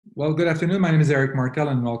Well, good afternoon. My name is Eric Martel,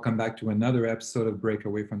 and welcome back to another episode of Break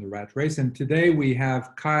Away from the Rat Race. And today we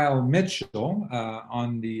have Kyle Mitchell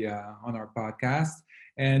on our podcast.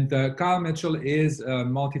 And Kyle Mitchell is a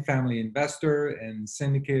multifamily investor and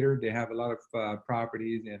syndicator. They have a lot of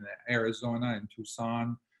properties in Arizona and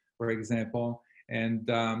Tucson, for example. And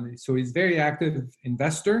so he's a very active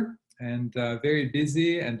investor and very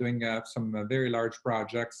busy and doing some very large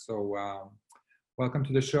projects. So welcome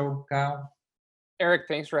to the show, Kyle. Eric,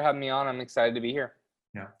 thanks for having me on. I'm excited to be here.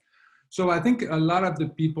 Yeah. So I think a lot of the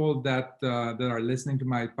people that are listening to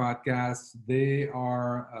my podcast, they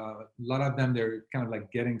are a lot of them. They're kind of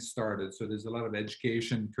like getting started. So there's a lot of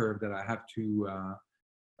education curve that I have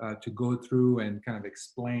to go through and kind of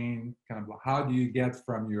explain kind of how do you get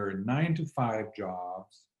from your 9 to 5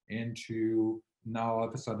 jobs into now all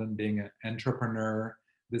of a sudden being an entrepreneur,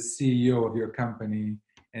 the CEO of your company,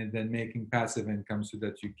 and then making passive income so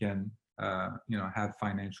that you can have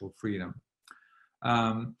financial freedom.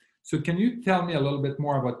 So can you tell me a little bit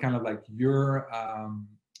more about kind of like your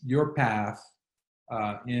path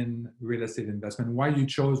in real estate investment, why you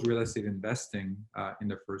chose real estate investing in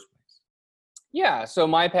the first place? Yeah, so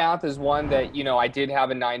my path is one that, I did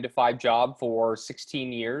have a 9 to 5 job for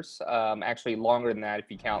 16 years, actually longer than that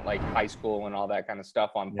if you count like high school and all that kind of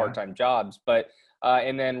stuff on part-time jobs. But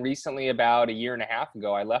and then recently, about a year and a half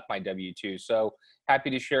ago, I left my W-2. So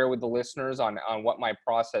happy to share with the listeners on what my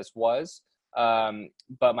process was.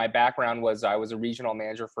 But my background was I was a regional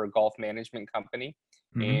manager for a golf management company.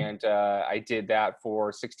 Mm-hmm. And I did that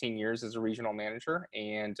for 16 years as a regional manager.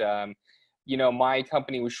 And, my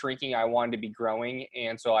company was shrinking. I wanted to be growing.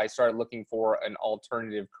 And so I started looking for an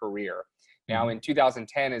alternative career. Now, in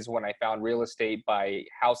 2010 is when I found real estate by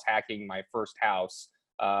house hacking my first house.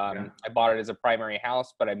 I bought it as a primary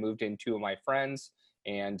house, but I moved in 2 of my friends.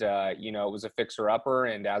 And, it was a fixer-upper.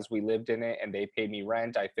 And as we lived in it and they paid me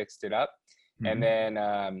rent, I fixed it up. Mm-hmm. And then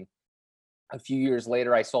a few years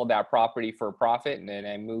later, I sold that property for a profit. And then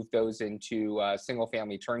I moved those into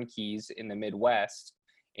single-family turnkeys in the Midwest.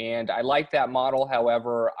 And I liked that model.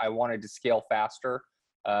 However, I wanted to scale faster.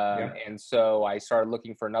 And so I started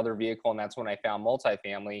looking for another vehicle. And that's when I found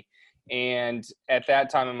multifamily. And at that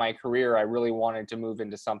time in my career, I really wanted to move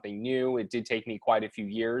into something new. It did take me quite a few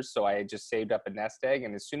years. So I had just saved up a nest egg.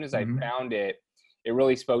 And as soon as I found it, it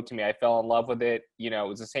really spoke to me. I fell in love with it. It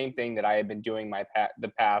was the same thing that I had been doing the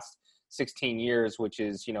past 16 years, which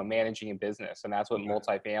is, managing a business. And that's what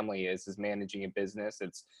multifamily is managing a business.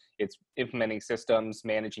 It's implementing systems,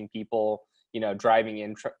 managing people,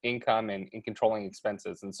 driving income and controlling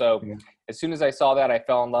expenses. And so as soon as I saw that, I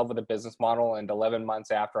fell in love with the business model. And 11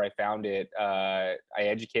 months after I found it, I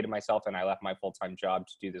educated myself and I left my full-time job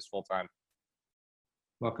to do this full-time.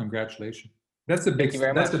 Well, congratulations. That's a big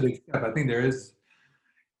step. That's a big step. I think there's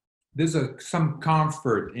some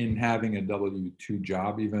comfort in having a W-2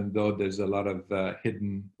 job, even though there's a lot of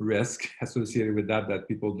hidden risk associated with that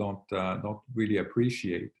people don't really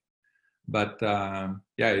appreciate. But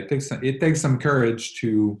it takes some courage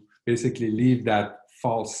to basically leave that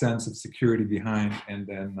false sense of security behind and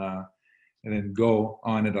then go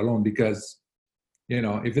on it alone. Because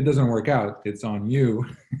if it doesn't work out, it's on you.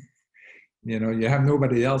 You have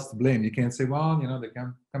nobody else to blame. You can't say, well,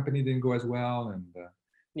 the company didn't go as well, and.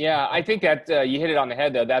 Yeah, I think that you hit it on the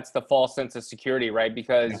head, though. That's the false sense of security, right?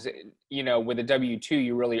 Because, with a W-2,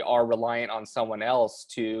 you really are reliant on someone else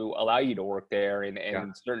to allow you to work there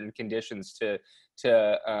and certain conditions to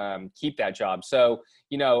keep that job. So,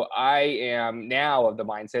 I am now of the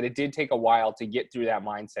mindset. It did take a while to get through that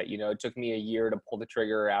mindset. It took me a year to pull the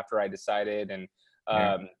trigger after I decided. And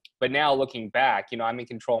but now looking back, I'm in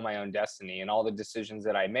control of my own destiny, and all the decisions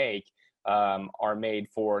that I make are made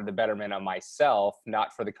for the betterment of myself,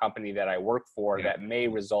 not for the company that I work for that may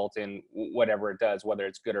result in whatever it does, whether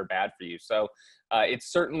it's good or bad for you. So there's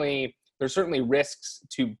certainly risks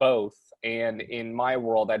to both. And in my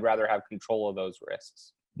world, I'd rather have control of those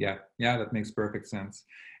risks. Yeah, that makes perfect sense.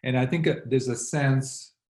 And I think there's a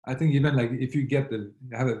sense, I think even like if you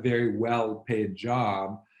have a very well-paid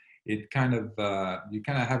job, it kind of you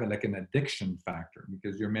kind of have like an addiction factor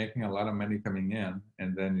because you're making a lot of money coming in,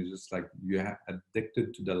 and then you just like you're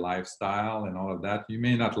addicted to the lifestyle and all of that. You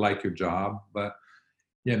may not like your job, but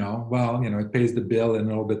it pays the bill and a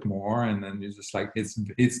little bit more, and then you just like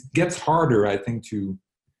it gets harder, I think, to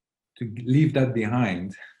leave that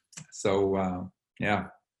behind. So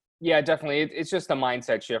Yeah, definitely. It's just a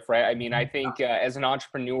mindset shift, right? I mean, I think as an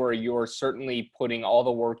entrepreneur, you're certainly putting all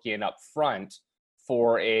the work in up front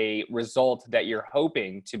for a result that you're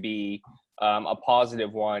hoping to be a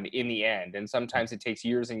positive one in the end. And sometimes it takes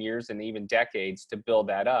years and years and even decades to build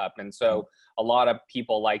that up. And so a lot of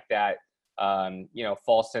people like that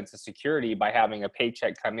false sense of security by having a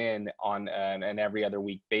paycheck come in on an every other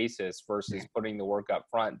week basis versus putting the work up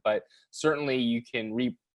front. But certainly you can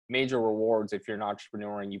reap major rewards if you're an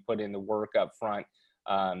entrepreneur and you put in the work up front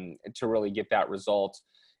to really get that result.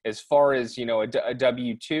 As far as, a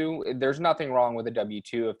W-2, there's nothing wrong with a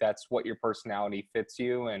W-2 if that's what your personality fits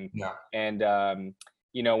you. When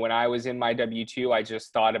I was in my W-2, I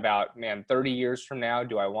just thought about, man, 30 years from now,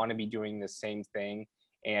 do I want to be doing the same thing?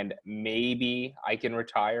 And maybe I can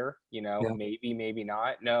retire, maybe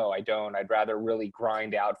not. No, I don't. I'd rather really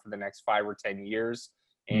grind out for the next 5 or 10 years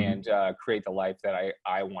and create the life that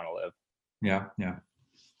I want to live. Yeah,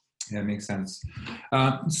 it makes sense.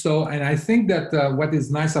 And I think that what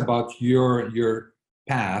is nice about your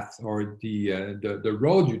path or the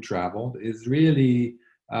road you traveled is really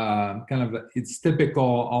it's typical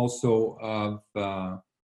also of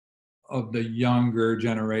the younger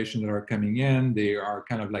generation that are coming in. They are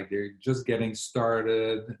they're just getting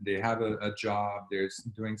started. They have a job. They're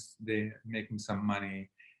making some money.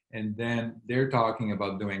 And then they're talking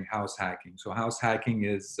about doing house hacking. So house hacking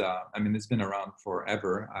is, it's been around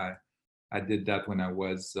forever. I did that when I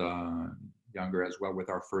was younger as well with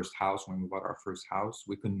our first house. When we bought our first house,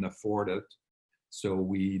 we couldn't afford it. So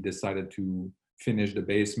we decided to finish the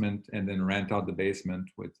basement and then rent out the basement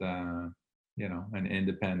with, an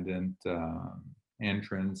independent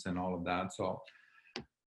entrance and all of that. So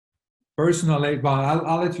personally, well,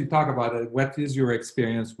 I'll let you talk about it. What is your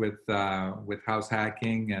experience with house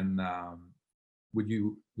hacking, and would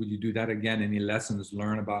you do that again? Any lessons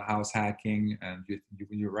learned about house hacking, and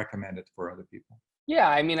would you recommend it for other people? Yeah,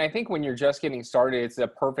 I think when you're just getting started, it's a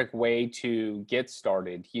perfect way to get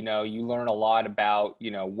started. You learn a lot about,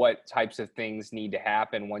 what types of things need to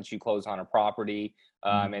happen once you close on a property.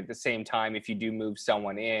 At the same time, if you do move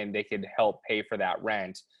someone in, they could help pay for that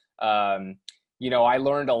rent. I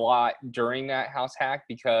learned a lot during that house hack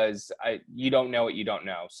because you don't know what you don't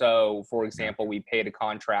know. So, for example, we paid a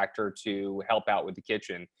contractor to help out with the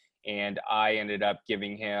kitchen, and I ended up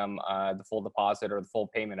giving him the full deposit or the full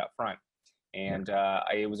payment up front. And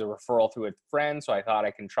it was a referral through a friend, so I thought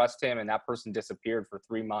I can trust him, and that person disappeared for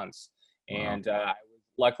 3 months. Wow. And I was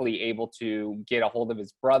luckily able to get a hold of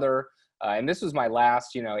his brother. And this was my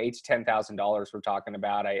last, $8,000 to $10,000 we're talking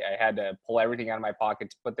about. I had to pull everything out of my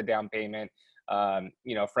pocket to put the down payment.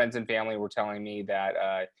 Friends and family were telling me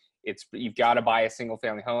that you've got to buy a single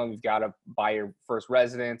family home. You've got to buy your first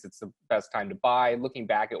residence. It's the best time to buy. Looking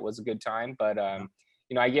back, it was a good time, but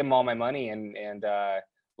I gave him all my money, and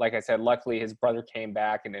like I said, luckily his brother came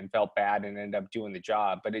back and felt bad and ended up doing the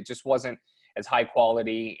job, but it just wasn't as high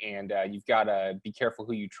quality. And you've got to be careful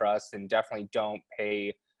who you trust, and definitely don't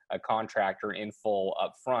pay a contractor in full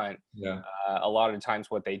up front. Yeah. A lot of times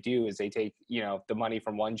what they do is they take, the money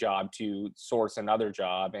from one job to source another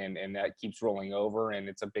job, and that keeps rolling over, and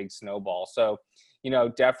it's a big snowball. So,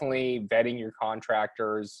 definitely vetting your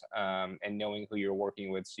contractors and knowing who you're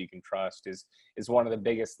working with so you can trust is one of the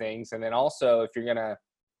biggest things. And then also, if you're going to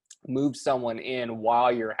move someone in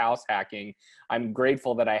while you're house hacking, I'm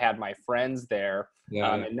grateful that I had my friends there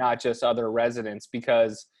and not just other residents,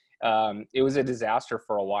 because it was a disaster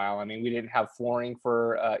for a while. We didn't have flooring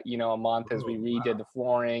for, a month as we redid the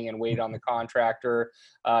flooring and waited on the contractor.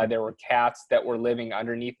 There were cats that were living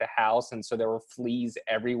underneath the house, and so there were fleas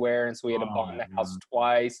everywhere. And so we had to bond the house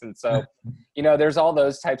twice. And so, there's all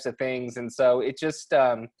those types of things. And so it just,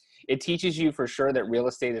 it teaches you for sure that real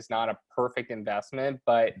estate is not a perfect investment,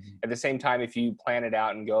 but at the same time, if you plan it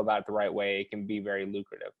out and go about it the right way, it can be very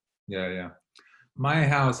lucrative. Yeah. My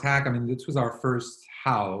house hack, this was our first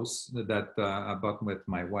house that I bought with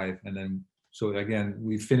my wife. And then, so again,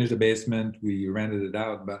 we finished the basement, we rented it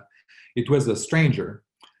out, but it was a stranger.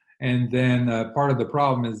 And then part of the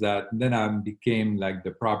problem is that then I became like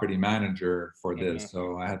the property manager for this.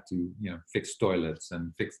 So I had to, fix toilets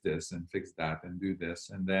and fix this and fix that and do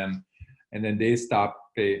this. And then they stopped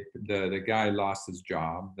pay. The guy lost his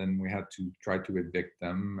job. Then we had to try to evict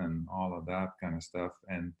them and all of that kind of stuff.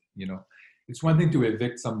 And, it's one thing to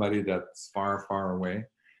evict somebody that's far, far away.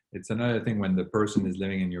 It's another thing when the person is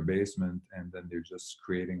living in your basement and then they're just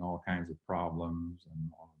creating all kinds of problems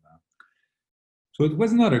and all of that. So it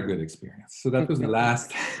was not a good experience. So that was the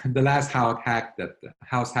last house hack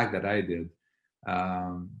that I did.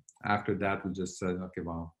 After that, we just said, okay,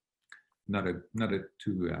 well, not a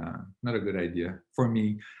good idea for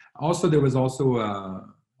me. Also, there was also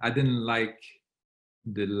I didn't like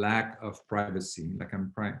the lack of privacy. Like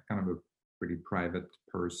I'm kind of a pretty private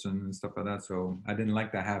person and stuff like that. So I didn't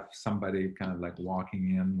like to have somebody kind of like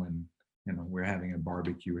walking in when, we're having a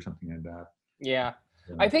barbecue or something like that. Yeah.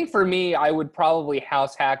 I think for me, I would probably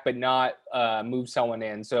house hack, but not move someone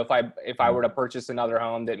in. So if I were to purchase another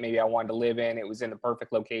home that maybe I wanted to live in, it was in the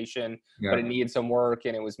perfect location, but it needed some work,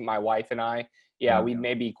 and it was my wife and I. Yeah, we'd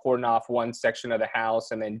maybe cordon off one section of the house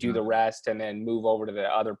and then do the rest, and then move over to the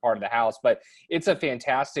other part of the house. But it's a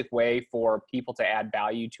fantastic way for people to add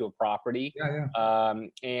value to a property.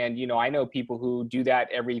 And I know people who do that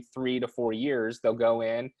every 3 to 4 years. They'll go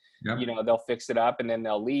in. They'll fix it up and then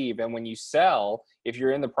they'll leave. And when you sell, if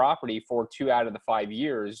you're in the property for 2 out of the 5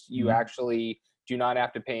 years, you actually do not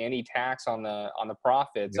have to pay any tax on the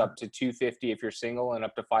profits, up to 250 if you're single and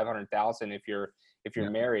up to 500,000 if you're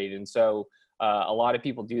married. And so a lot of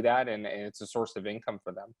people do that, and it's a source of income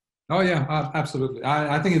for them. Oh yeah, absolutely.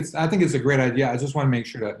 I think it's a great idea. I just want to make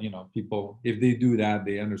sure that people, if they do that,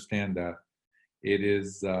 they understand that it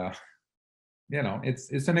is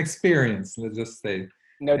it's an experience. Let's just say.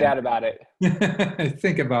 No doubt about it.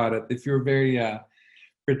 Think about it. If you're very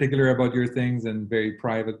particular about your things and very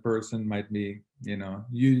private person, might be,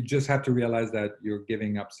 you just have to realize that you're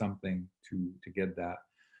giving up something to get that.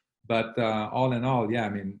 But all in all, yeah, I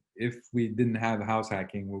mean, if we didn't have house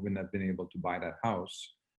hacking, we wouldn't have been able to buy that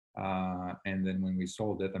house. And then when we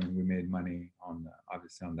sold it, I mean, we made money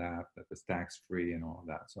obviously on that was tax free and all of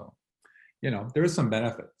that. So, there is some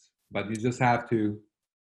benefits, but you just have to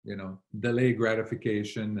delay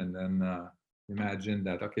gratification, and then imagine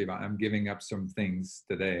that, okay, I'm giving up some things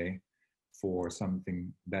today for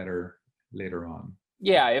something better later on.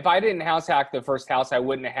 Yeah, if I didn't house hack the first house, I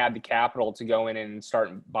wouldn't have had the capital to go in and start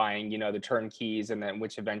buying, the turnkeys, and then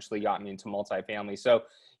which eventually got me into multifamily. So,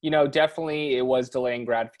 definitely it was delaying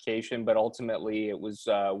gratification, but ultimately it was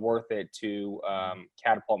worth it to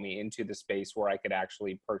catapult me into the space where I could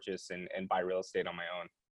actually purchase and buy real estate on my own.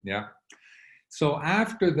 Yeah. So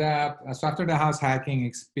after that, after the house hacking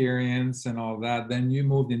experience and all that, then you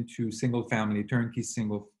moved into turnkey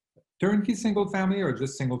single family, or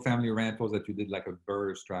just single family rentals that you did like a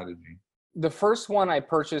BRRRR strategy? The first one I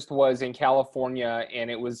purchased was in California, and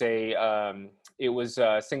it was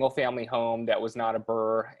a single family home that was not a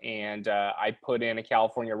BRRRR, and I put in a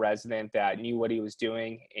California resident that knew what he was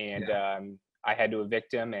doing, and I had to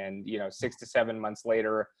evict him, and 6 to 7 months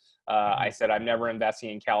later, I said, I'm never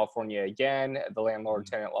investing in California again. The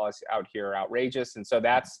landlord-tenant laws out here are outrageous. And so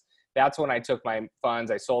that's when I took my funds.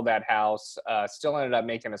 I sold that house, still ended up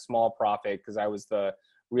making a small profit because I was the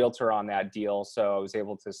realtor on that deal. So I was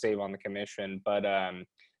able to save on the commission. But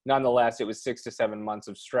nonetheless, it was 6 to 7 months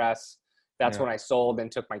of stress. That's when I sold and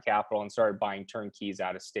took my capital and started buying turnkeys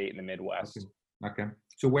out of state in the Midwest. Okay.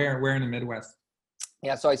 So where in the Midwest?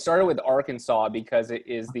 Yeah, so I started with Arkansas because it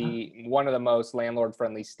is one of the most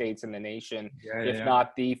landlord-friendly states in the nation, if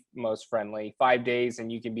not the most friendly. 5 days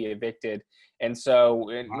and you can be evicted. And so,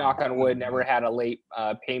 knock on wood, never had a late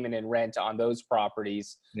payment in rent on those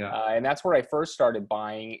properties. And that's where I first started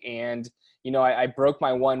buying. And I broke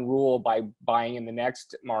my one rule by buying in the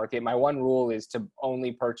next market. My one rule is to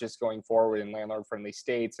only purchase going forward in landlord-friendly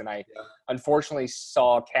states. And I unfortunately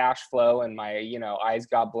saw cash flow, and my eyes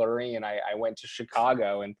got blurry, and I went to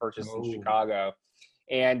Chicago and purchased in Chicago.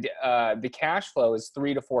 And the cash flow is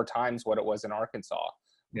 3 to 4 times what it was in Arkansas.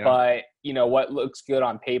 But what looks good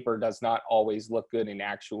on paper does not always look good in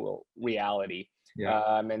actual reality.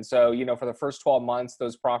 And so, for the first 12 months,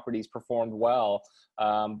 those properties performed well.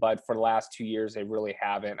 But for the last 2 years, they really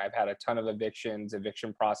haven't. I've had a ton of evictions.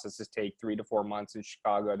 Eviction processes take 3 to 4 months in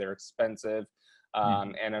Chicago. They're expensive.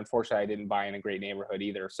 And unfortunately, I didn't buy in a great neighborhood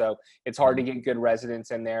either. So it's hard to get good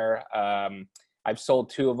residents in there. I've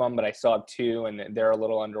sold 2 of them, but I still have 2, and they're a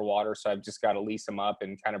little underwater. So I've just got to lease them up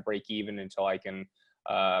and kind of break even until I can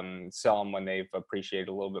sell them when they've appreciated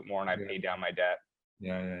a little bit more and I pay down my debt.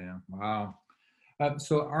 Wow.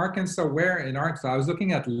 So Arkansas, where in Arkansas? I was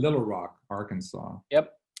looking at Little Rock, Arkansas.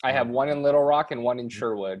 Yep. I have one in Little Rock and one in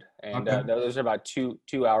Sherwood. And those are about two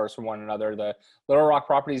hours from one another. The Little Rock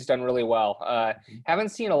property's done really well. Haven't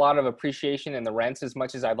seen a lot of appreciation in the rents as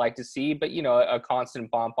much as I'd like to see, but a constant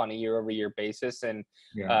bump on a year-over-year basis. And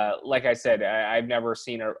like I said, I've never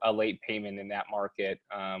seen a late payment in that market,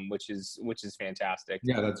 which is fantastic.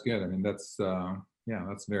 Yeah, that's good. I mean, that's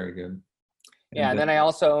very good. And then I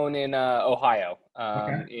also own in Ohio,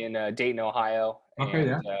 in Dayton, Ohio.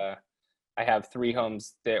 I have 3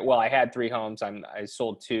 homes there. Well, I had 3 homes. I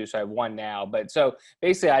sold 2, so I have 1 now. But so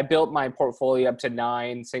basically, I built my portfolio up to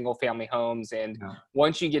 9 single-family homes. And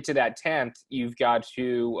once you get to that 10th, you've got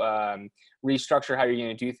to restructure how you're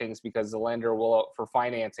going to do things, because the lender will, for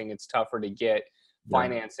financing, it's tougher to get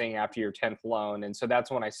financing after your 10th loan. And so that's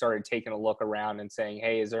when I started taking a look around and saying,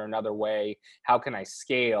 hey, is there another way? How can I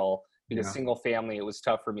scale? Because single family, it was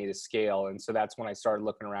tough for me to scale. And so that's when I started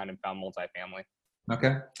looking around and found multifamily.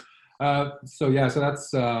 Okay. So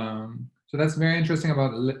that's very interesting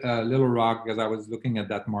about Little Rock, because I was looking at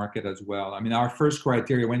that market as well. I mean, our first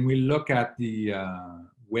criteria when we look at the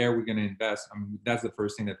where we're going to invest, I mean, that's the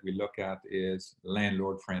first thing that we look at is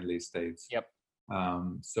landlord-friendly estates. Yep.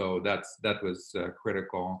 So that was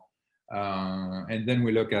critical. And then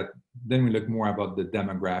we look more about the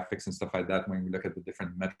demographics and stuff like that when we look at the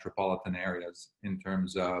different metropolitan areas in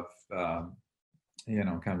terms of kind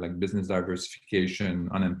of like business diversification,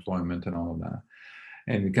 unemployment, and all of that.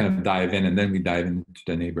 And we kind of dive in, and then we dive into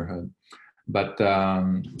the neighborhood. But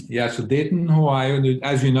so Dayton, Ohio,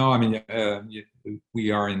 as you know, I mean, we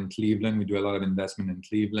are in Cleveland. We do a lot of investment in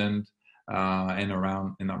Cleveland and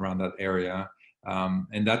around that area.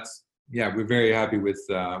 And that's, we're very happy with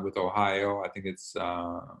Ohio. I think it's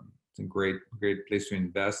a great place to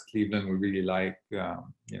invest. Cleveland, we really like,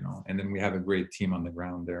 and then we have a great team on the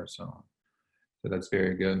ground there. So that's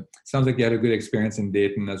very good. Sounds like you had a good experience in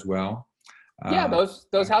Dayton as well. Yeah,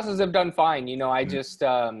 those houses have done fine. I just,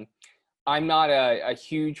 I'm not a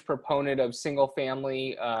huge proponent of single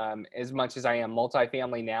family as much as I am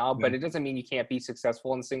multifamily now, but it doesn't mean you can't be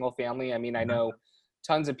successful in single family. I mean, I know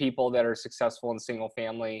tons of people that are successful in single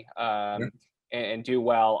family and do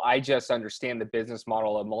well. I just understand the business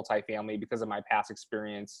model of multifamily because of my past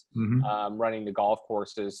experience running the golf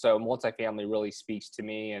courses. So multifamily really speaks to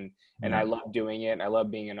me, and I love doing it. And I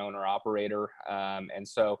love being an owner operator. And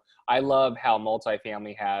so I love how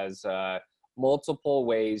multifamily has multiple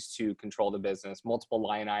ways to control the business, multiple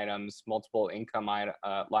line items, multiple income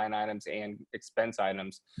line items, and expense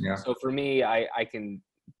items. Yeah. So for me, I can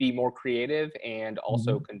be more creative and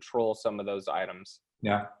also control some of those items.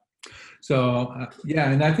 Yeah. So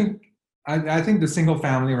and I think the single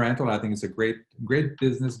family rental, I think it's a great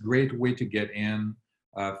business, great way to get in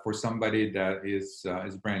for somebody that is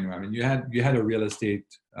brand new. I mean, you had a real estate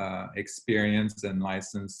experience and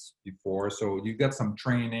license before, so you got some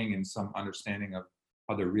training and some understanding of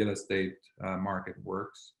how the real estate market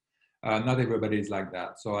works. Not everybody is like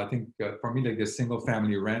that. So I think for me, like the single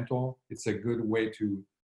family rental, it's a good way to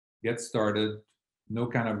get started, know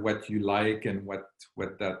kind of what you like and what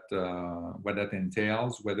that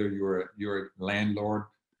entails, whether you're a landlord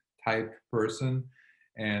type person,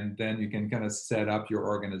 and then you can kind of set up your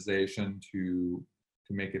organization to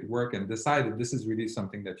make it work and decide that this is really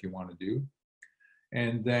something that you want to do.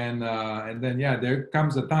 And then there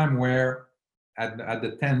comes a time where at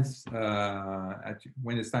the 10th,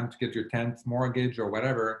 when it's time to get your 10th mortgage or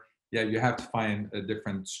whatever, you have to find a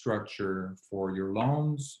different structure for your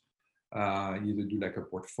loans. Either do like a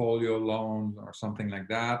portfolio loan or something like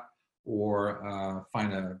that, or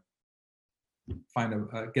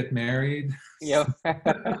get married. Yeah.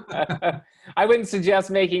 I wouldn't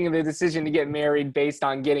suggest making the decision to get married based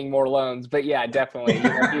on getting more loans, but yeah, definitely.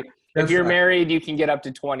 If you're married, you can get up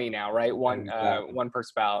to 20 now, right? One per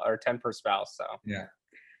spouse or 10 per spouse. So yeah.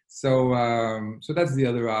 So that's the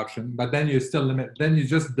other option, but then you're still then you're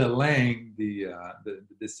just delaying the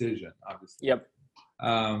decision, obviously. Yep.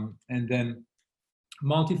 And then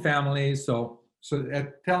multifamily. So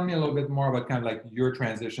tell me a little bit more about kind of like your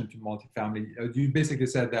transition to multifamily. You basically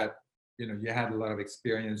said that, you had a lot of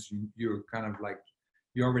experience. You're kind of like,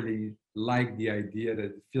 you already like the idea that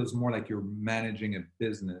it feels more like you're managing a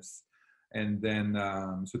business. And then,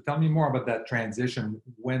 so tell me more about that transition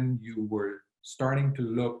when you were starting to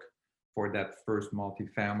look for that first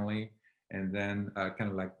multifamily, and then kind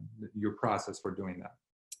of like your process for doing that.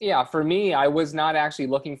 Yeah, for me, I was not actually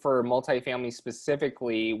looking for multifamily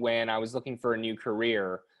specifically when I was looking for a new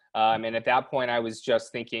career. And at that point, I was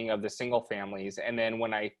just thinking of the single families. And then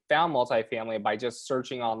when I found multifamily, by just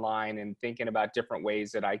searching online and thinking about different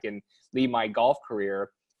ways that I can lead my golf career,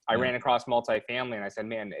 I ran across multifamily and I said,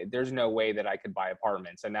 man, there's no way that I could buy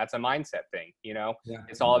apartments. And that's a mindset thing,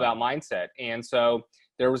 It's all about mindset. And so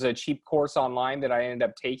there was a cheap course online that I ended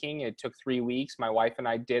up taking. It took 3 weeks. My wife and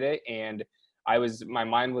I did it, and my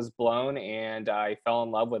mind was blown, and I fell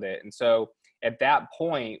in love with it. And so at that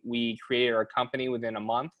point, we created our company within a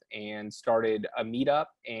month and started a meetup.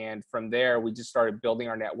 And from there, we just started building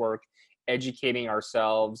our network, educating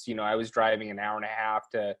ourselves. I was driving an hour and a half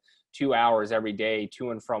to 2 hours every day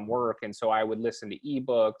to and from work. And so I would listen to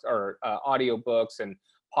ebooks or audiobooks and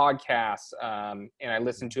podcasts, and I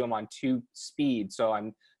listened to them on 2 speed. So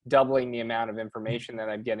I'm doubling the amount of information that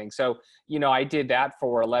I'm getting. So, I did that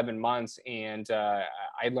for 11 months, and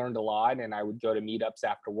I learned a lot, and I would go to meetups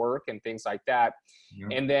after work and things like that. Yeah.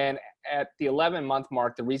 And then at the 11-month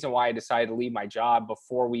mark, the reason why I decided to leave my job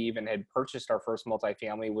before we even had purchased our first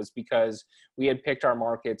multifamily was because we had picked our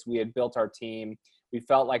markets, we had built our team, we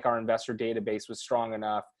felt like our investor database was strong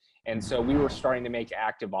enough. And so we were starting to make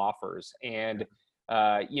active offers. And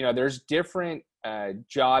there's different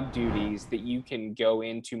job duties that you can go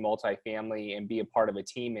into multifamily and be a part of a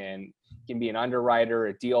team in. You can be an underwriter,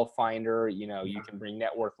 a deal finder, you can bring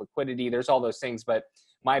network liquidity. There's all those things, but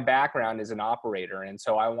my background is an operator. And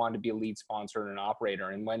so I wanted to be a lead sponsor and an operator.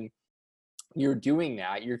 And when you're doing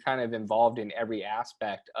that, you're kind of involved in every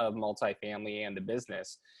aspect of multifamily and the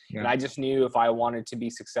business. Yeah. And I just knew if I wanted to be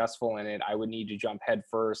successful in it, I would need to jump head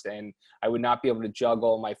first, and I would not be able to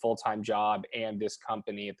juggle my full-time job and this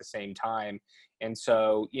company at the same time. And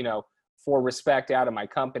so, for respect out of my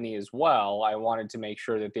company as well, I wanted to make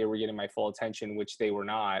sure that they were getting my full attention, which they were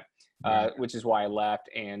not, which is why I left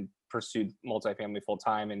and pursued multifamily full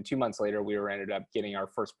time. And 2 months later, we ended up getting our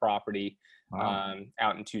first property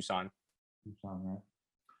out in Tucson. Right?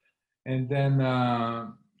 And then,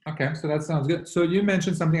 okay, so that sounds good. So you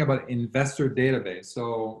mentioned something about investor database.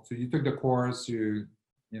 So you took the course,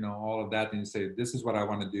 all of that, and you say, this is what I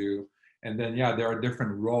want to do. And then, there are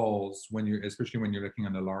different roles especially when you're looking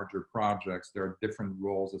at the larger projects, there are different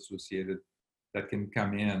roles associated that can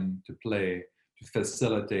come in to play to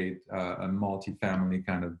facilitate a multifamily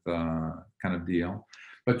kind of deal.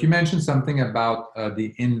 But you mentioned something about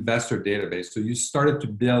the investor database. So you started to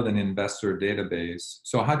build an investor database.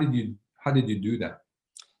 So how did you do that?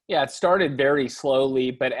 Yeah, it started very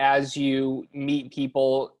slowly, but as you meet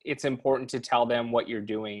people, it's important to tell them what you're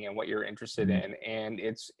doing and what you're interested in. And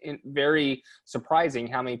it's very surprising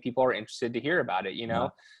how many people are interested to hear about it, Yeah.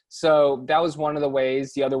 So that was one of the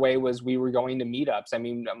ways. The other way was we were going to meetups. I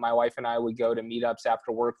mean, my wife and I would go to meetups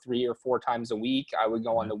after work 3 or 4 times a week. I would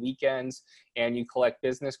go on the weekends, and you collect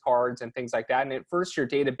business cards and things like that. And at first, your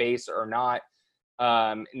database are not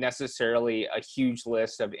necessarily a huge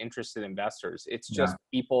list of interested investors. It's just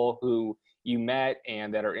people who you met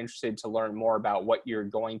and that are interested to learn more about what you're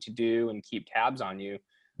going to do and keep tabs on you.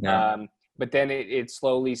 But then it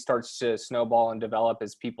slowly starts to snowball and develop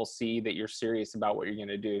as people see that you're serious about what you're going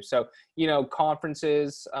to do. So,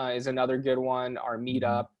 conferences is another good one. Our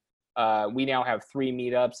meetup. We now have 3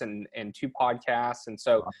 meetups and 2 podcasts. And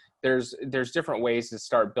so there's different ways to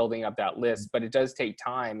start building up that list, but it does take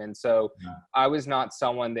time. And so I was not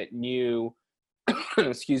someone that knew,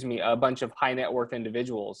 a bunch of high net worth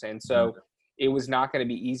individuals. And so it was not going to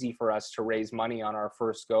be easy for us to raise money on our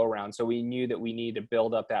first go around. So we knew that we needed to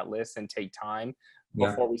build up that list and take time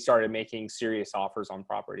before we started making serious offers on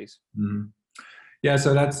properties. Mm-hmm. Yeah.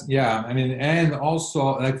 So that's, I mean, and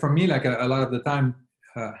also like for me, like a lot of the time,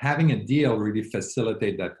 having a deal really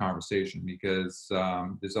facilitate that conversation, because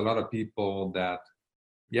there's a lot of people that,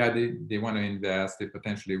 they want to invest, they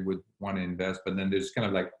potentially would want to invest, but then there's kind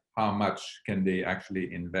of like how much can they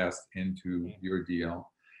actually invest into your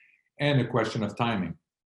deal, and a question of timing.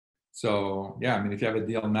 So I mean, if you have a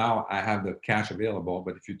deal now, I have the cash available,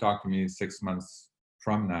 but if you talk to me 6 months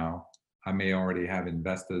from now, I may already have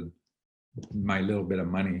invested my little bit of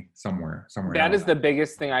money somewhere That else. Is the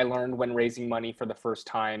biggest thing I learned when raising money for the first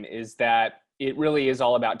time, is that it really is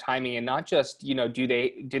all about timing, and not just, do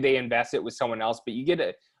they invest it with someone else, but you get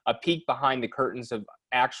a peek behind the curtains of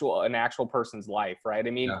an actual person's life, right?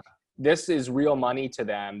 I mean, this is real money to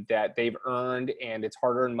them that they've earned, and it's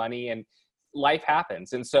hard-earned money, and life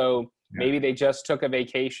happens. And so maybe they just took a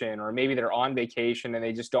vacation, or maybe they're on vacation and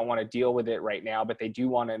they just don't want to deal with it right now, but they do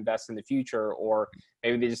want to invest in the future. Or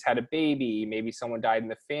maybe they just had a baby, maybe someone died in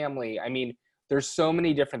the family. I mean, there's so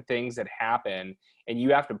many different things that happen, and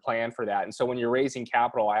you have to plan for that. And so when you're raising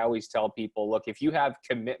capital, I always tell people, look, if you have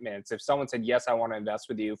commitments, if someone said, yes, I want to invest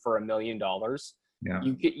with you for $1 million,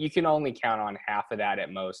 you can only count on half of that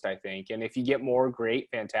at most, I think. And if you get more, great,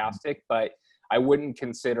 fantastic. But I wouldn't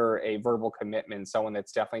consider a verbal commitment someone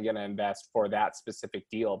that's definitely going to invest for that specific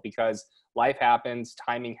deal, because life happens,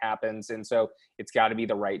 timing happens. And so it's got to be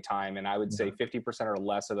the right time. And I would say 50% or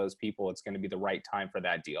less of those people, it's going to be the right time for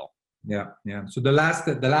that deal. Yeah. So the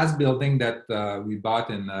last building that we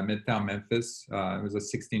bought in Midtown Memphis, it was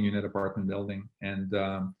a 16-unit apartment building. And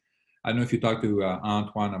I don't know if you talked to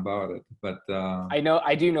Antoine about it, but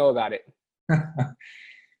I do know about it.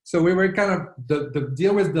 So we were kind of, the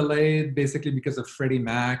deal was delayed basically because of Freddie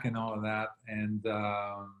Mac and all of that. And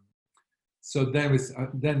so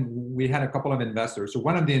then we had a couple of investors. So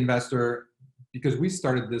one of the investor, because we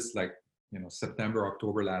started this like, September,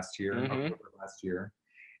 October last year.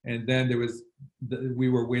 And then we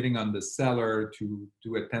were waiting on the seller to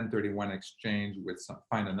do a 1031 exchange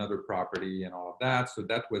find another property and all of that. So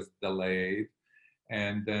that was delayed.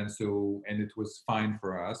 And then and it was fine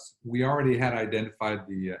for us. We already had identified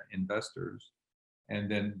the investors, and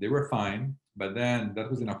then they were fine. But then that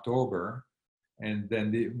was in October, and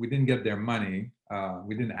then we didn't get their money.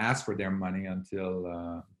 We didn't ask for their money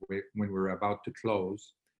until when we were about to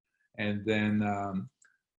close. And then,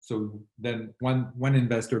 so then one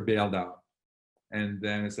investor bailed out. And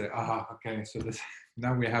then I said, okay, so this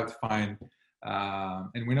now we have to find,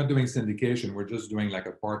 and we're not doing syndication, we're just doing like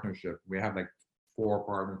a partnership. We have like 3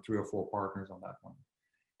 or 4 partners on that one.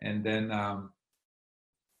 And then,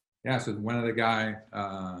 so one of the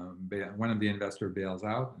investor bails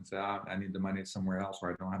out and says, I need the money somewhere else,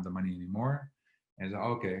 or I don't have the money anymore. And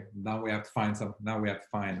okay, now we have to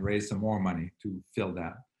raise some more money to fill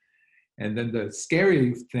that. And then the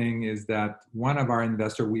scary thing is that one of our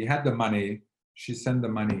investors, we had the money, she sent the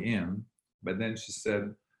money in, but then she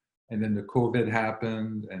said, and then the COVID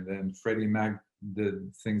happened, and then Freddie Mac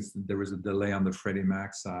did things, there was a delay on the Freddie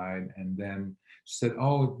Mac side. And then she said,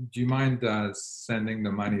 do you mind sending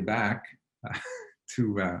the money back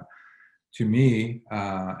to me?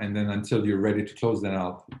 And then until you're ready to close, then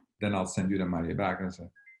I'll send you the money back. And I said,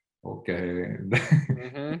 okay,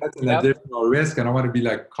 that's an additional risk. I don't want to be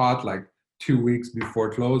like caught like 2 weeks before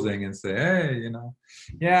closing and say, hey,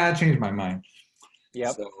 I changed my mind.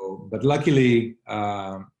 Yep. So, but luckily,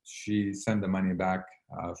 she sent the money back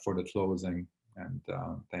for the closing, and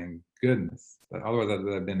thank goodness. But otherwise, that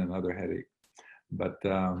would have been another headache. But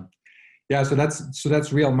so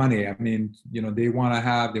that's real money. I mean, they want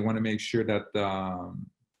to make sure that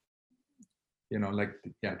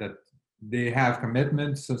that they have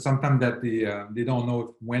commitments. So sometimes that they don't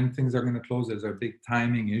know when things are going to close. There's a big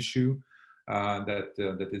timing issue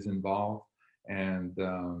that is involved. And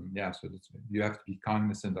so you have to be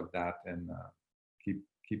cognizant of that and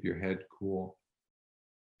keep your head cool.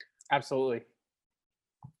 Absolutely.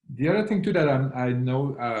 The other thing too that I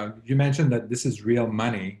know, you mentioned that this is real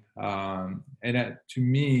money, and to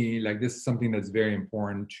me, like, this is something that's very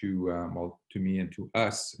important to me and to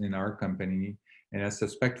us in our company, and I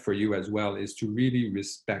suspect for you as well, is to really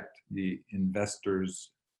respect the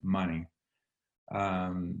investors' money.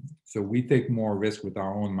 So we take more risk with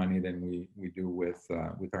our own money than we do with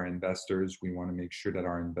our investors. We want to make sure that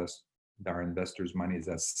our investors' money is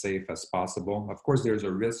as safe as possible. Of course, there's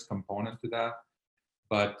a risk component to that,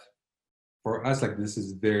 but for us, like, this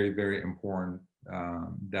is very, very important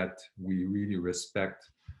that we really respect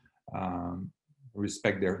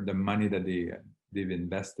the money that they've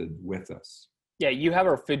invested with us. Yeah, you have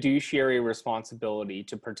a fiduciary responsibility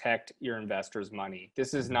to protect your investors' money.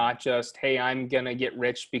 This is not just, hey, I'm going to get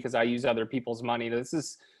rich because I use other people's money. This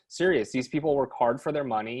is serious. These people work hard for their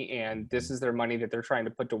money, and this is their money that they're trying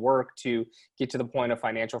to put to work to get to the point of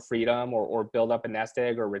financial freedom or build up a nest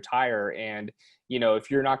egg or retire. And, if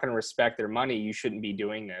you're not going to respect their money, you shouldn't be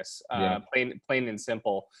doing this, plain and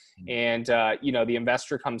simple. And, the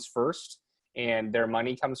investor comes first. And their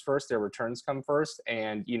money comes first, their returns come first,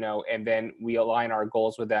 and and then we align our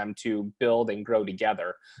goals with them to build and grow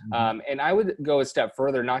together. And I would go a step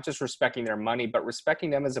further, not just respecting their money, but respecting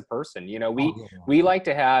them as a person. We like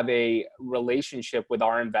to have a relationship with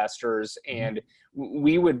our investors, and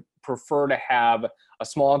we would prefer to have a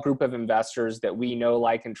small group of investors that we know,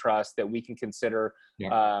 like, and trust, that we can consider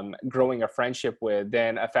growing a friendship with,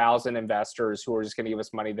 than 1,000 investors who are just going to give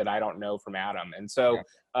us money that I don't know from Adam. And so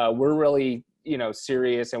we're really,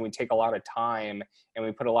 serious, and we take a lot of time and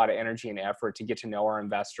we put a lot of energy and effort to get to know our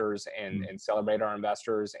investors and celebrate our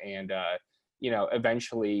investors and,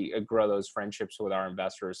 eventually grow those friendships with our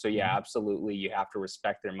investors. So yeah, absolutely. You have to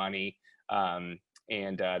respect their money. And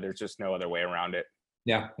there's just no other way around it.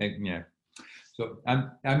 Yeah. So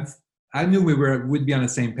I knew we'd be on the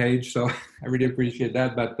same page, so I really appreciate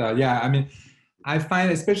that. But I mean, I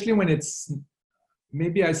find, especially when it's,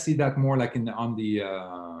 maybe I see that more like on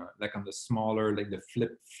the smaller, like the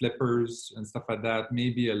flippers and stuff like that.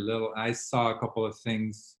 Maybe I saw a couple of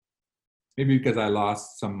things, maybe because I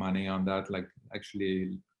lost some money on that, like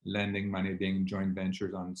actually lending money, being joint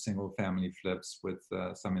ventures on single family flips with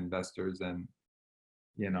some investors, and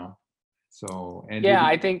So, and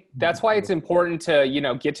I think that's why it's important to,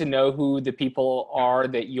 get to know who the people are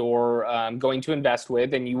that you're going to invest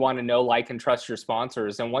with, and you want to know, like, and trust your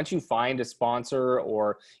sponsors. And once you find a sponsor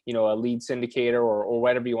or, a lead syndicator or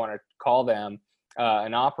whatever you want to call them,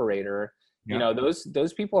 an operator,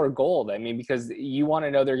 those people are gold. I mean, because you want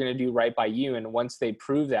to know they're going to do right by you. And once they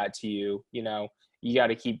prove that to you, you got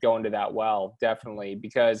to keep going to that well, definitely,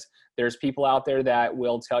 because there's people out there that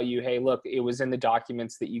will tell you, hey, look, it was in the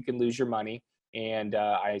documents that you can lose your money, and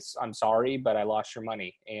I'm sorry, but I lost your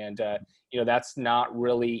money. And, that's not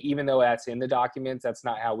really, even though that's in the documents, that's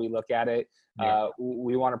not how we look at it.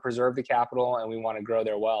 We want to preserve the capital, and we want to grow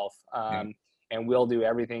their wealth. And we'll do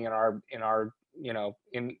everything in our in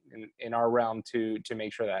our realm to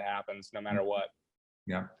make sure that happens, no matter what.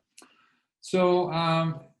 Yeah. So,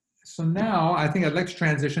 So now I think I'd like to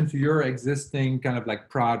transition to your existing kind of like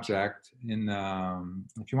project.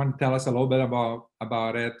 If you want to tell us a little bit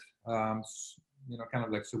about it, kind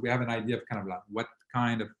of like, so we have an idea of kind of like what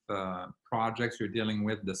kind of projects you're dealing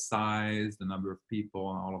with, the size, the number of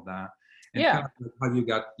people, and all of that, and Yeah. kind of how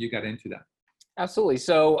you got into that. Absolutely.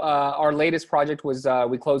 So our latest project was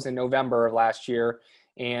we closed in November of last year,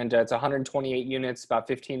 and it's 128 units, about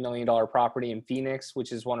 $15 million property in Phoenix,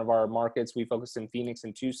 which is one of our markets. We focus in Phoenix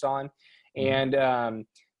and Tucson. Mhm. And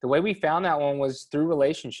the way we found that one was through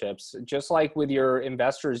relationships. Just like with your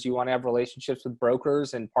investors, you want to have relationships with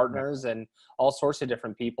brokers and Yeah. partners and all sorts of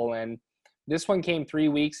different people. And this one came 3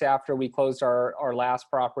 weeks after we closed our last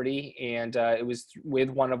property, and it was with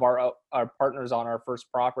one of our partners on our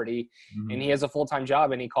first property. And Mhm. he has a full-time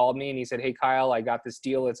job, and he called me and he said, "Hey, Kyle, I got this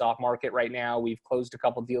deal. It's off market right now. We've closed a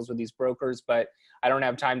couple deals with these brokers, but I don't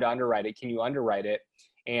have time to underwrite it. Can you underwrite it?"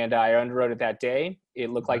 And I underwrote it that day. It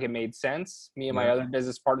looked like Yeah. it made sense. Me and my Yeah. other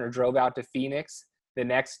business partner drove out to Phoenix the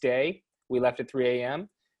next day. We left at 3 a.m.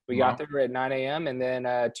 We got Wow. there at 9 a.m. And then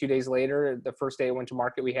 2 days later, the first day it went to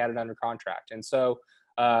market, we had it under contract. And so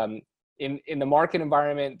um, in the market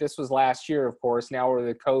environment, this was last year, of course. Now we're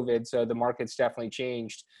with COVID, so the market's definitely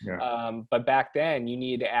changed. Yeah. But back then, you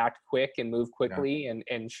needed to act quick and move Yeah. quickly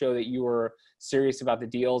and show that you were serious about the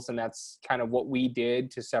deals. And that's kind of what we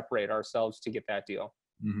did to separate ourselves to get that deal.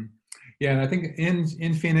 Mhm. Yeah, and I think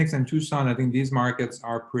in Phoenix and Tucson, I think these markets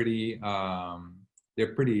are pretty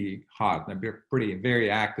they're pretty hot. They're pretty very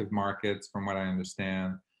active markets, from what I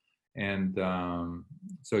understand. And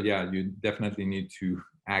so yeah, you definitely need to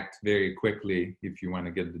act very quickly if you want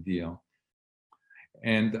to get the deal.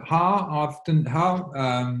 And how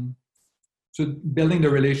so building the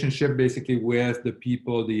relationship basically with the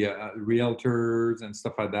people, the realtors and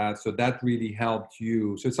stuff like that. So that really helped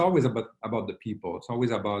you. So it's always about the people. It's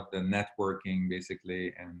always about the networking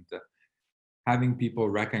basically, and having people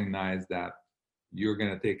recognize that you're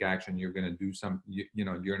going to take action. You're going to do some.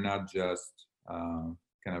 You're not just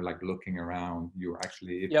kind of like looking around. You're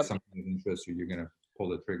actually, if Yep. something interests you, you're going to pull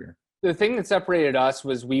the trigger. The thing that separated us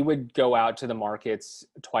was we would go out to the markets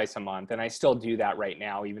twice a month, and I still do that right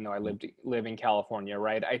now, even though I live in California.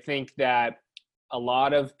 Right? I think that a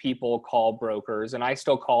lot of people call brokers, and I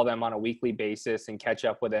still call them on a weekly basis and catch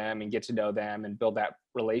up with them and get to know them and build that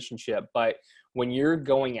relationship. But when you're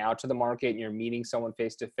going out to the market and you're meeting someone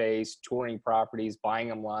face to face, touring properties, buying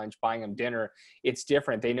them lunch, buying them dinner, it's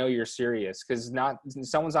different. They know you're serious, because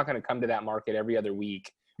someone's not going to come to that market every other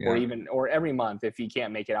week Yeah. or every month if you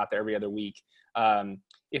can't make it out there every other week,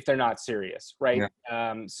 if they're not serious, right?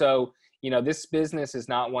 Yeah. So this business is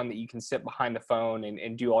not one that you can sit behind the phone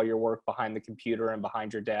and do all your work behind the computer and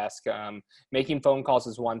behind your desk. Making phone calls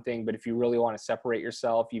is one thing, but if you really want to separate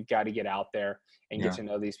yourself, you've got to get out there and get Yeah. to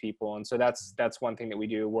know these people. And so that's one thing that we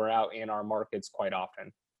do. We're out in our markets quite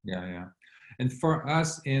often. Yeah, yeah. And for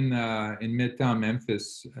us in Midtown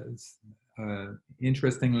Memphis,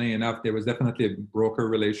 interestingly enough, there was definitely a broker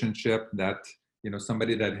relationship that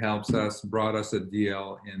somebody that helps us brought us a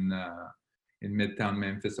deal in Midtown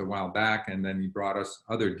Memphis a while back, and then he brought us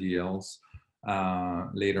other deals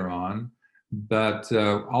later on. But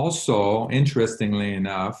also, interestingly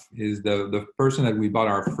enough, is the person that we bought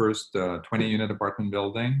our first 20-unit apartment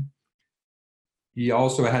building. He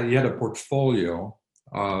had a portfolio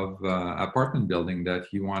of apartment building that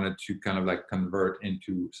he wanted to kind of like convert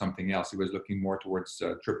into something else. He was looking more towards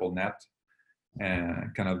triple net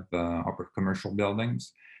and kind of upper commercial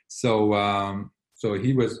buildings. So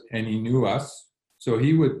he knew us. So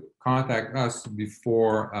he would contact us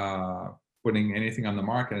before putting anything on the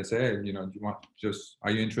market and say, hey,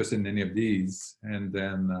 are you interested in any of these? And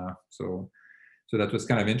then so that was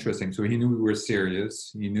kind of interesting. So he knew we were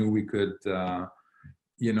serious. He knew we could.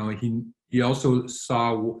 He also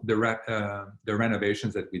saw the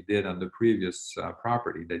renovations that we did on the previous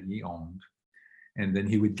property that he owned, and then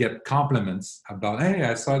he would get compliments about, hey,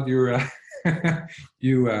 I saw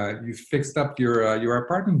you fixed up your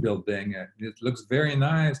apartment building. It looks very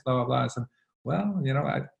nice. Blah blah blah. So, well,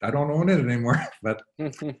 I don't own it anymore, but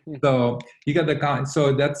so he got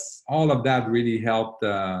so that's all of that really helped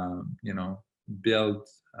build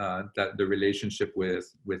the relationship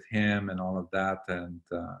with him and all of that,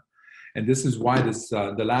 and this is why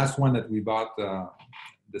the last one that we bought,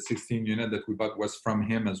 the 16 unit that we bought, was from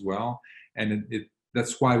him as well, and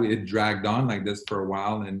that's why it dragged on like this for a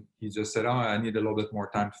while, and he just said, oh, I need a little bit more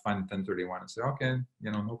time to find a 1031. I said, okay,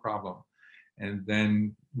 no problem. And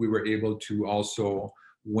then we were able to also,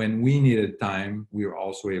 when we needed time, we were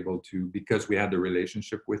also able to, because we had the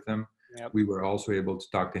relationship with him, Yep. we were also able to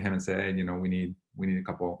talk to him and say, hey, we need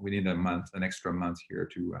an extra month here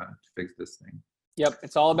to fix this thing. Yep.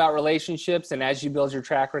 It's all about relationships. And as you build your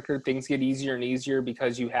track record, things get easier and easier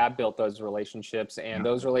because you have built those relationships, and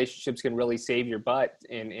those relationships can really save your butt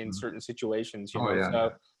in certain situations, you know? Yeah.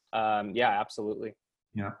 So, yeah, absolutely.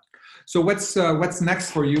 Yeah. So what's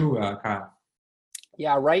next for you, Kyle?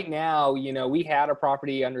 Yeah. Right now, you know, we had a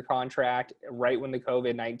property under contract right when the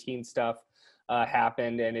COVID-19 stuff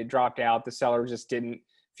happened, and it dropped out. The seller just didn't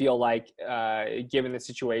feel like, given the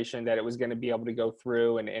situation, that it was going to be able to go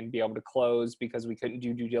through and be able to close because we couldn't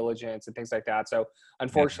do due diligence and things like that. So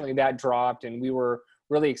unfortunately that dropped, and we were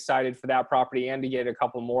really excited for that property and to get a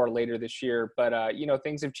couple more later this year. But, you know,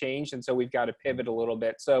 things have changed, and so we've got to pivot a little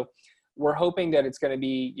bit. So we're hoping that it's going to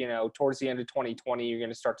be, you know, towards the end of 2020, you're going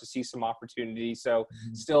to start to see some opportunities. So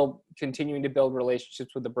still continuing to build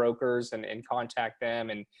relationships with the brokers and contact them,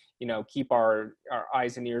 and, you know, keep our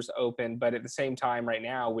eyes and ears open. But at the same time, right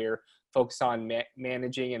now, we're focused on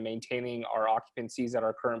managing and maintaining our occupancies at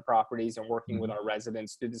our current properties and working with our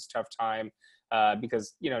residents through this tough time,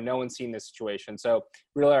 because, you know, no one's seen this situation. So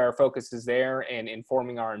really our focus is there, and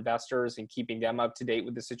informing our investors and keeping them up to date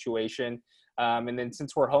with the situation. And then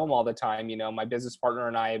since we're home all the time, you know, my business partner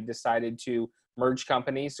and I have decided to merge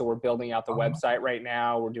companies. So we're building out the website right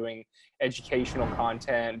now. We're doing educational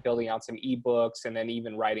content, building out some ebooks, and then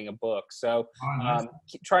even writing a book. So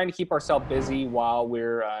trying to keep ourselves busy while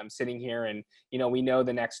we're sitting here. And, you know, we know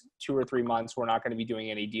the next 2 or 3 months, we're not going to be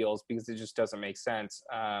doing any deals because it just doesn't make sense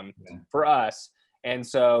for us. And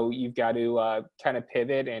so you've got to kind of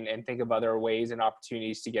pivot and think of other ways and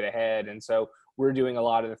opportunities to get ahead. And so we're doing a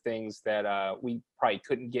lot of the things that we probably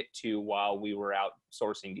couldn't get to while we were out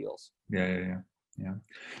sourcing deals. Yeah.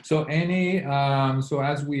 So so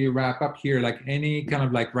as we wrap up here, like any kind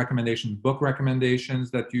of like book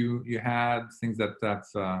recommendations that you had, things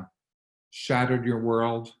that's shattered your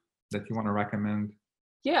world that you want to recommend?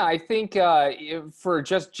 Yeah, I think for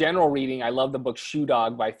just general reading, I love the book Shoe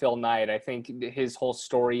Dog by Phil Knight. I think his whole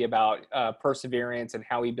story about perseverance and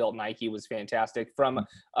how he built Nike was fantastic. From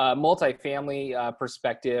a multifamily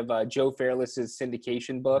perspective, Joe Fairless's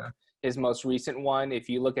syndication book, his most recent one, if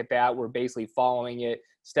you look at that, we're basically following it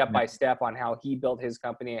step by step on how he built his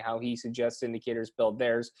company and how he suggests syndicators build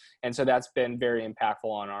theirs. And so that's been very impactful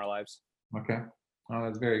on our lives. Okay. Oh,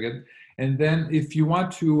 that's very good. And then if you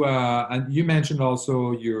want to, and you mentioned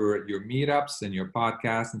also your meetups and your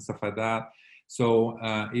podcasts and stuff like that. So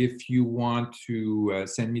if you want to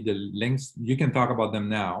send me the links, you can talk about them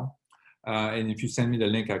now. And if you send me the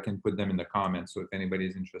link, I can put them in the comments. So if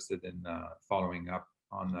anybody's interested in following up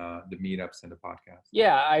on the meetups and the podcast.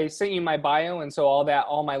 Yeah, I sent you my bio. And so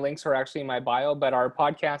all my links are actually in my bio, but our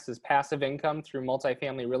podcast is Passive Income Through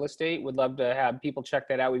Multifamily Real Estate. Would love to have people check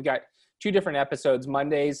that out. We've got 2 different episodes.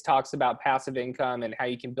 Mondays talks about passive income and how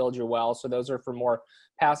you can build your wealth. So those are for more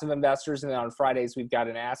passive investors. And then on Fridays, we've got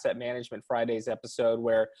an Asset Management Fridays episode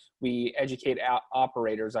where we educate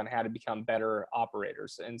operators on how to become better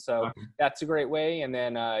operators. And so that's a great way. And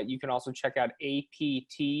then you can also check out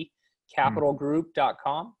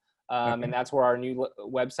aptcapitalgroup.com. And that's where our new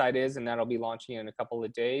website is, and that'll be launching in a couple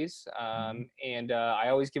of days. And I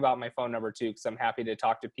always give out my phone number too, because I'm happy to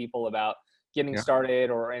talk to people about getting started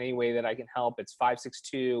or any way that I can help. It's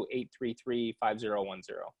 562-833-5010.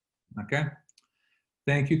 Okay.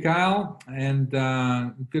 Thank you, Kyle. And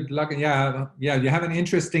good luck. Yeah, you have an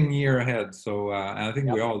interesting year ahead. So I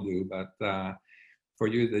think we all do, but for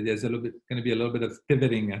you, there's going to be a little bit of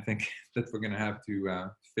pivoting, I think, that we're going to have to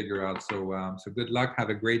figure out. So good luck. Have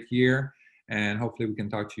a great year. And hopefully we can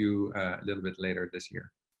talk to you a little bit later this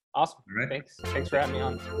year. Awesome. All right. Thanks for having me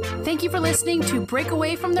on. Thank you for listening to Break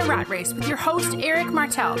Away from the Rat Race with your host, Eric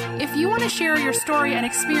Martel. If you want to share your story and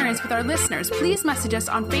experience with our listeners, please message us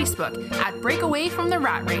on Facebook at Break Away from the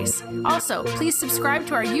Rat Race. Also, please subscribe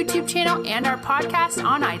to our YouTube channel and our podcast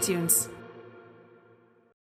on iTunes.